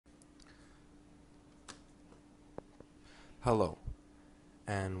Hello,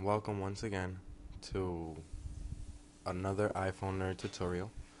 and welcome once again to another iPhone nerd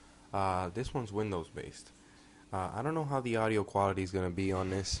tutorial. This one's Windows based. I don't know how the audio quality is going to be on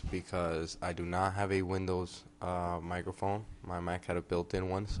this because I do not have a Windows microphone. My Mac had a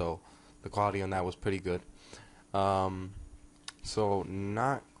built-in one, so the quality on that was pretty good. So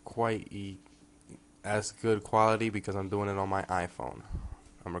not quite as good quality because I'm doing it on my iPhone.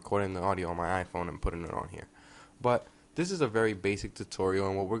 I'm recording the audio on my iPhone and putting it on here. But this is a very basic tutorial,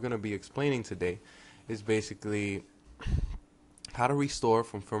 and what we're going to be explaining today is basically how to restore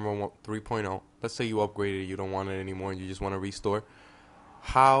from firmware 3.0. Let's say you upgraded, you don't want it anymore, and you just want to restore.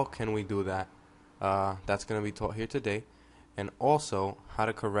 How can we do that? That's going to be taught here today. And also how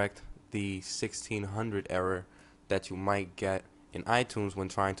to correct the 1600 error that you might get in iTunes when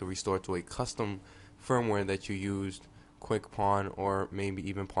trying to restore to a custom firmware that you used QuickPawn or maybe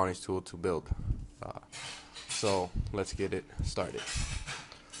even Pawnish Tool to build. So let's get it started.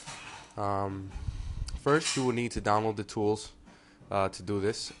 First, you will need to download the tools to do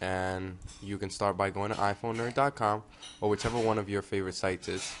this, and you can start by going to iPhoneNerd.com or whichever one of your favorite sites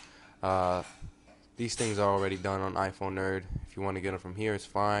is. These things are already done on iPhone Nerd. If you want to get them from here, it's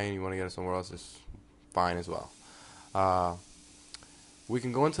fine. You want to get it somewhere else, it's fine as well. We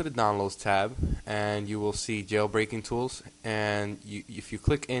can go into the Downloads tab, and you will see Jailbreaking Tools. And if you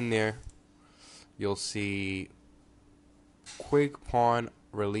click in there, you'll see QuickPawn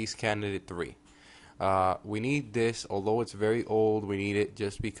Release Candidate 3. We need this, although it's very old, we need it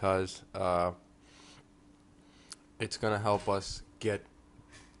just because it's going to help us get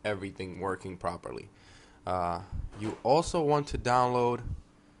everything working properly. You also want to download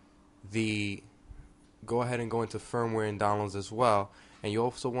go ahead and go into firmware and downloads as well. And you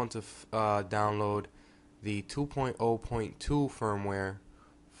also want to download the 2.0.2 firmware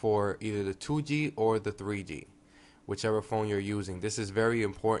for either the 2G or the 3G, whichever phone you're using. This is very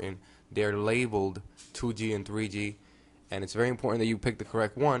important. They're labeled 2G and 3G, and it's very important that you pick the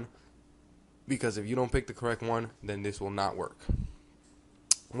correct one, because if you don't pick the correct one, then this will not work.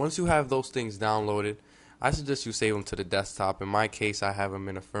 Once you have those things downloaded, I suggest you save them to the desktop. In my case, I have them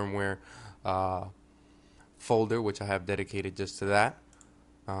in a firmware folder, which I have dedicated just to that.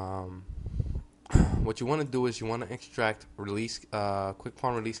 What you want to do is you want to extract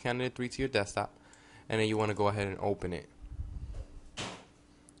QuickPawn Release Candidate 3 to your desktop, and then you want to go ahead and open it.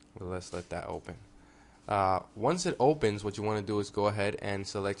 Well, let's let that open. Once it opens, what you want to do is go ahead and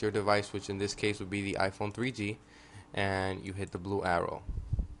select your device, which in this case would be the iPhone 3G, and you hit the blue arrow.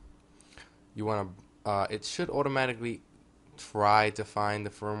 You want to it should automatically try to find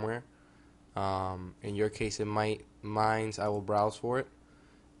the firmware. In your case, it might. Mine's, I will browse for it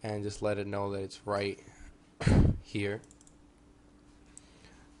and just let it know that it's right here.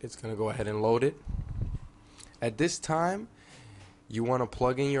 It's going to go ahead and load it. At this time, you want to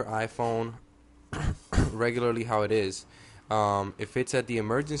plug in your iPhone regularly how it is. If it's at the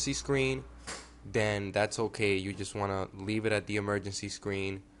emergency screen, then that's okay. You just want to leave it at the emergency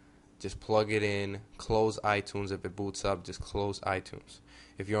screen. Just plug it in, close iTunes. If it boots up, just close iTunes.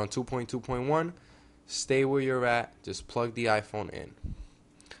 If you're on 2.2.1, stay where you're at. Just plug the iPhone in.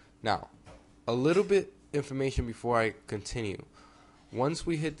 Now, a little bit information before I continue. Once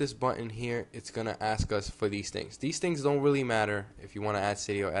we hit this button here, it's going to ask us for these things. These things don't really matter if you want to add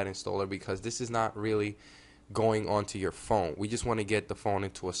Cydia or add installer, because this is not really going onto your phone. We just want to get the phone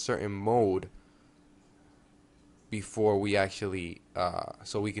into a certain mode before we actually,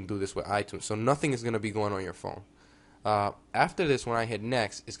 so we can do this with iTunes. So nothing is going to be going on your phone. After this, when I hit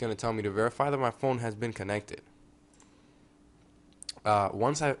next, it's going to tell me to verify that my phone has been connected.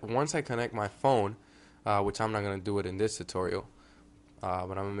 Once I connect my phone, which I'm not going to do it in this tutorial, but I'm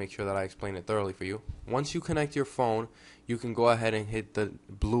going to make sure that I explain it thoroughly for you. Once you connect your phone, you can go ahead and hit the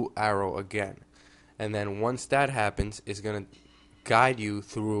blue arrow again. And then once that happens, it's going to guide you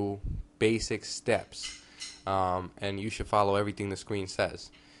through basic steps. And you should follow everything the screen says.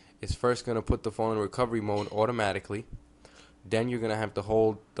 It's first going to put the phone in recovery mode automatically. Then you're going to have to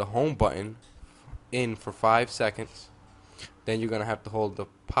hold the home button in for 5 seconds. Then you're going to have to hold the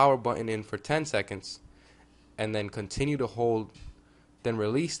power button in for 10 seconds. And then continue to hold, then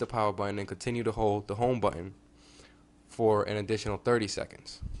release the power button and continue to hold the home button for an additional 30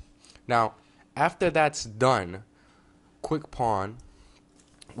 seconds. Now, after that's done, QuickPawn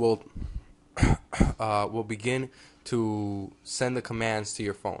will begin to send the commands to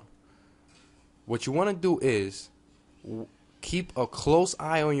your phone. What you want to do is keep a close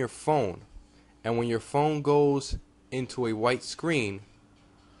eye on your phone, and when your phone goes into a white screen,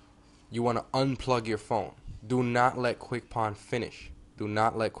 you want to unplug your phone. Do not let QuickPawn finish. Do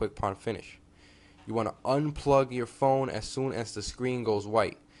not let QuickPawn finish. You want to unplug your phone as soon as the screen goes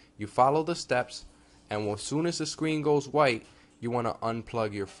white. You follow the steps, and as soon as the screen goes white, you want to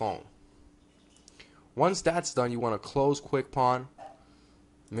unplug your phone. Once that's done, you want to close Quick Pawn,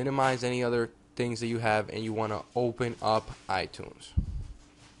 minimize any other things that you have, and you want to open up iTunes,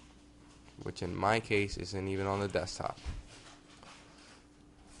 which in my case isn't even on the desktop.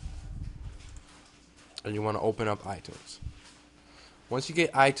 And you want to open up iTunes. Once you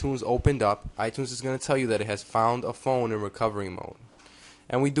get iTunes opened up, iTunes is going to tell you that it has found a phone in recovery mode.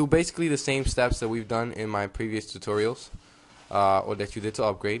 And we do basically the same steps that we've done in my previous tutorials, or that you did to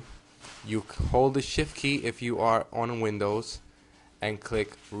upgrade. You hold the shift key if you are on Windows and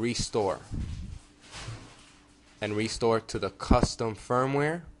click restore. And restore to the custom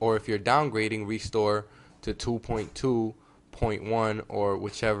firmware, or if you're downgrading, restore to 2.2.1 or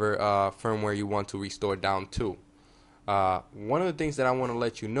whichever firmware you want to restore down to. One of the things that I want to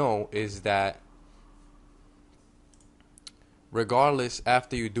let you know is that regardless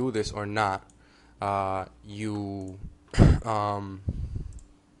after you do this or not, you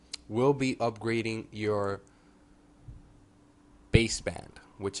will be upgrading your baseband,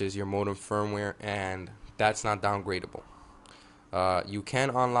 which is your modem firmware, and that's not downgradable. You can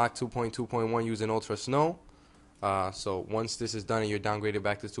unlock 2.2.1 using Ultra Snow. So once this is done and you're downgraded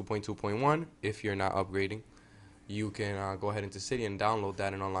back to 2.2.1, if you're not upgrading, you can go ahead into Cydia and download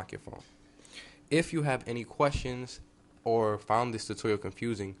that and unlock your phone. If you have any questions or found this tutorial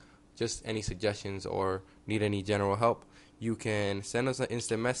confusing, just any suggestions or need any general help, you can send us an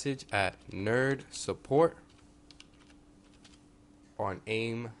instant message at nerdsupport on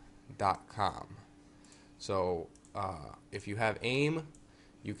aim.com. So if you have AIM,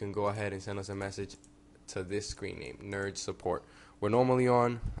 you can go ahead and send us a message to this screen name, Nerd Support. We're normally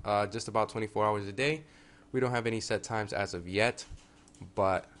on just about 24 hours a day. We don't have any set times as of yet,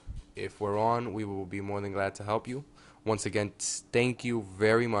 but if we're on, we will be more than glad to help you. Once again, thank you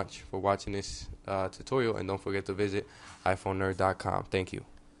very much for watching this tutorial, and don't forget to visit iPhoneNerd.com. Thank you.